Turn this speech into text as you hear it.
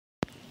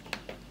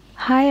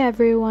Hi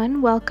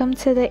everyone, welcome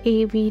to the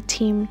AV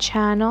Team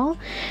channel.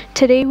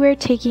 Today we're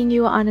taking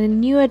you on a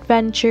new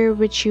adventure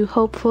which you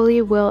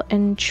hopefully will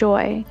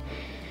enjoy.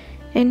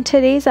 In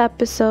today's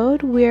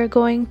episode, we are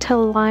going to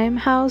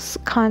Limehouse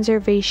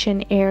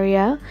Conservation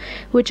Area,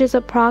 which is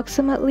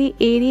approximately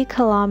 80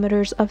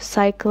 kilometers of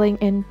cycling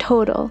in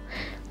total.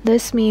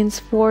 This means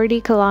 40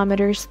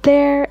 kilometers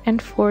there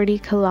and 40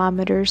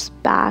 kilometers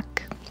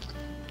back.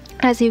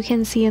 As you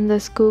can see in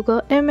this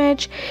Google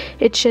image,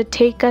 it should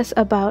take us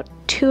about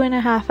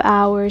 2.5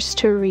 hours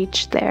to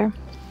reach there.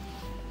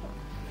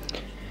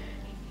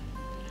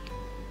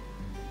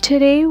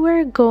 Today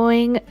we're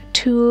going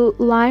to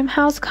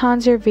Limehouse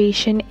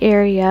Conservation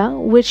Area,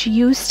 which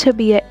used to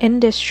be an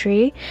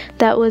industry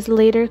that was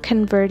later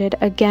converted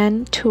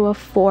again to a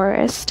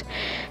forest.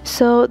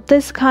 So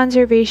this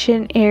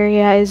conservation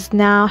area is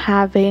now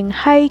having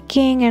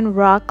hiking and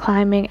rock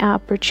climbing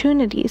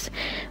opportunities.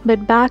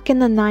 But back in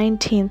the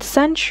 19th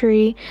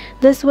century,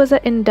 this was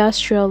an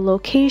industrial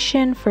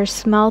location for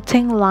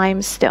smelting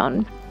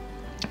limestone.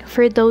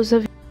 For those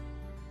of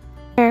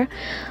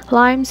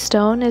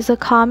limestone is a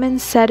common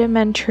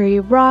sedimentary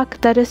rock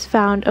that is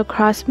found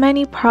across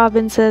many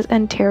provinces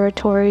and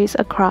territories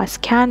across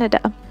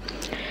Canada.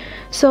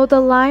 So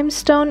the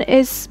limestone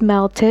is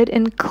smelted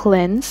in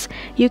kilns.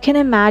 You can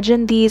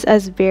imagine these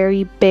as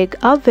very big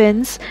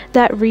ovens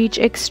that reach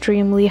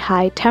extremely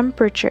high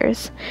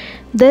temperatures.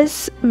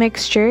 This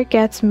mixture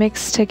gets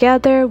mixed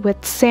together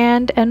with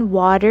sand and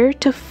water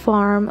to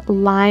form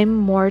lime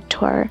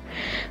mortar.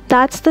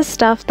 That's the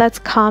stuff that's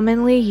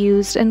commonly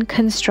used in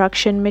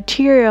construction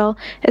material,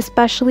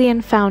 especially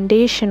in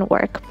foundation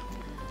work.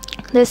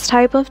 This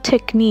type of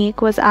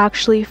technique was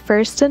actually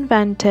first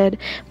invented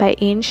by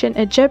ancient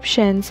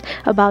Egyptians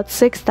about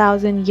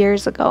 6,000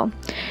 years ago,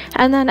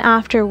 and then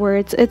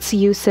afterwards its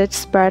usage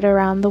spread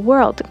around the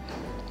world.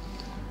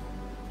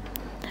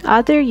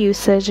 Other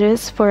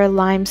usages for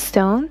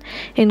limestone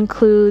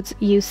includes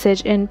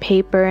usage in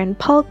paper and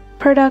pulp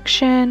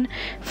production,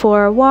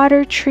 for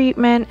water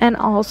treatment, and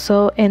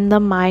also in the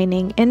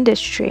mining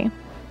industry.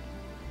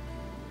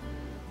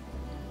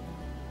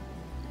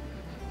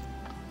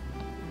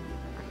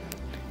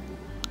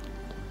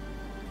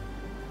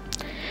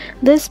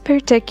 This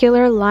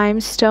particular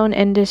limestone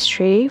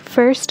industry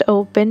first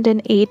opened in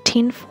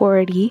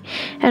 1840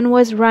 and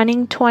was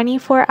running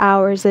 24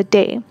 hours a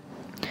day.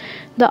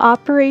 The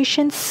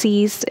operation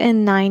ceased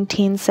in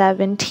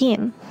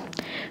 1917.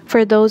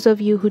 For those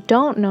of you who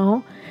don't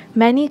know,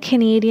 many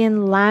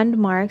Canadian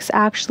landmarks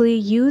actually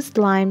used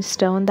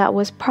limestone that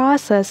was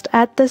processed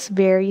at this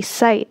very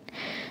site.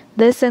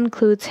 This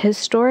includes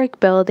historic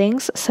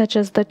buildings such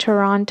as the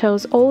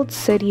Toronto's Old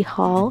City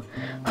Hall,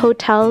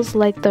 hotels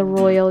like the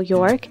Royal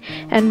York,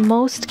 and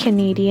most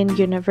Canadian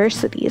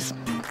universities.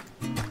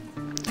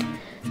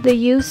 The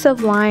use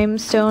of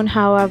limestone,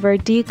 however,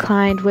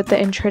 declined with the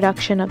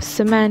introduction of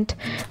cement,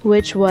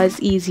 which was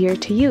easier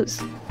to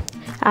use.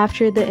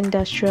 After the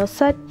industrial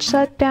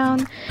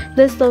shutdown,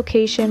 this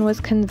location was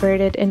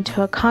converted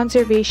into a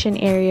conservation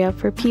area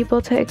for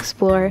people to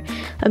explore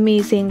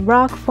amazing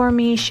rock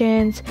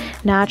formations,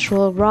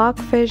 natural rock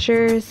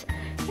fissures,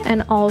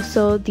 and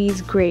also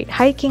these great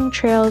hiking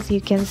trails you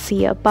can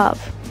see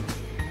above.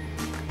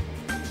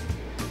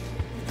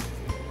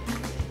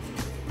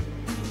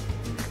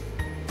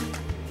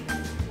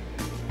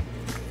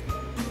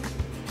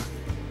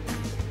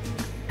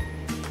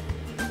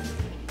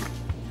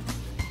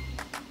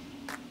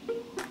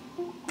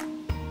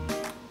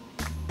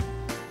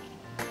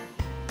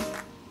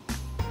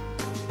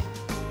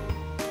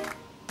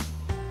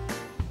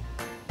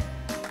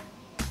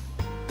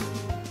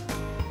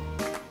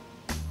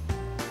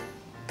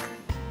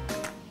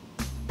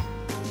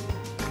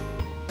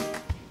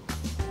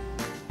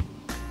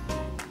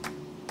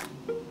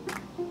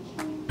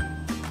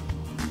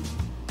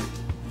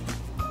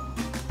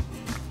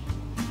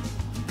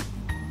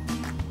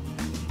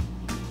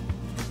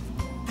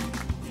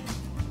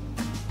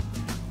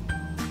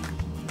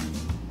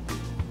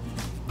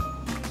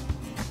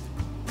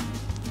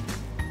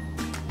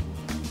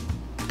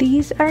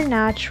 These are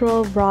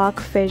natural rock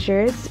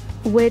fissures,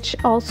 which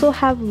also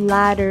have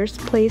ladders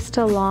placed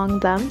along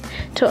them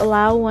to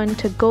allow one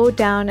to go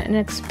down and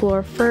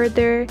explore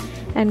further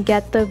and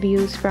get the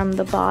views from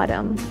the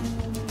bottom.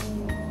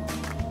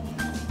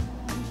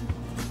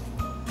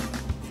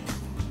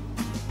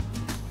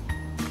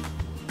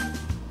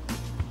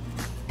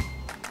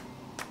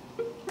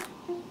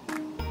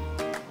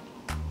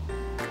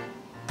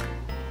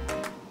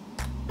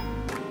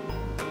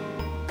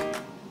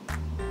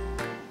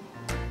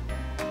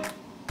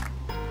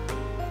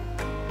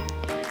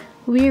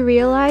 We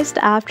realized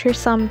after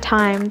some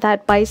time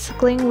that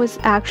bicycling was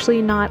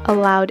actually not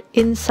allowed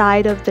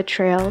inside of the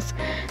trails,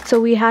 so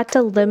we had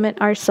to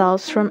limit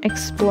ourselves from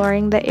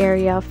exploring the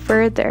area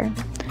further.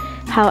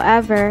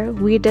 However,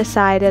 we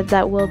decided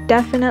that we'll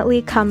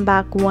definitely come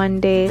back one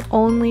day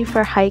only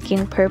for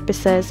hiking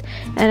purposes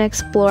and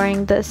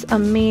exploring this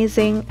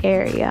amazing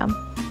area.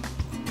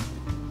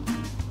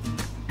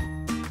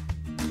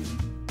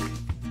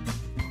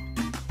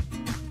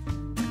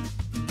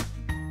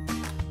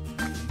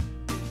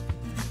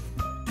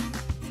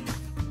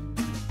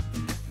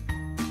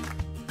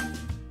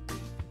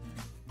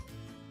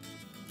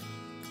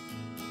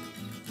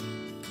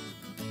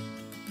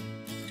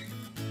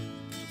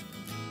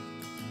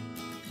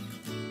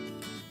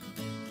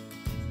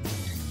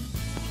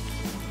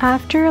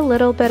 After a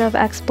little bit of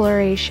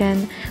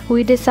exploration,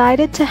 we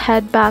decided to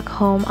head back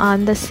home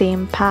on the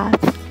same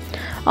path.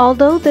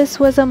 Although this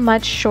was a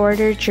much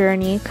shorter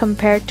journey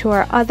compared to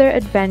our other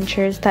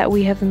adventures that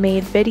we have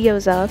made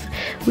videos of,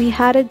 we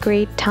had a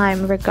great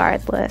time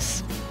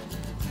regardless.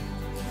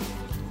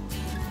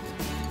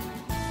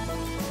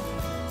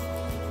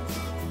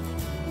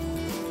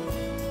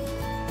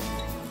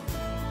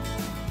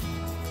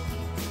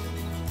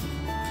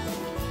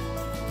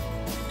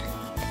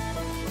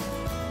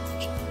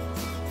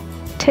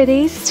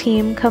 Today's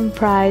team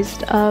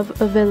comprised of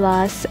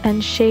Vilas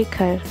and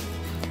Shekhar.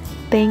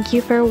 Thank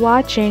you for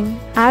watching.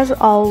 As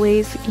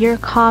always, your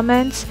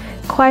comments,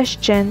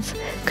 questions,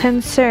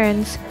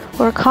 concerns,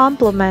 or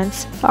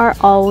compliments are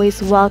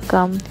always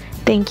welcome.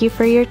 Thank you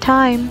for your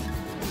time.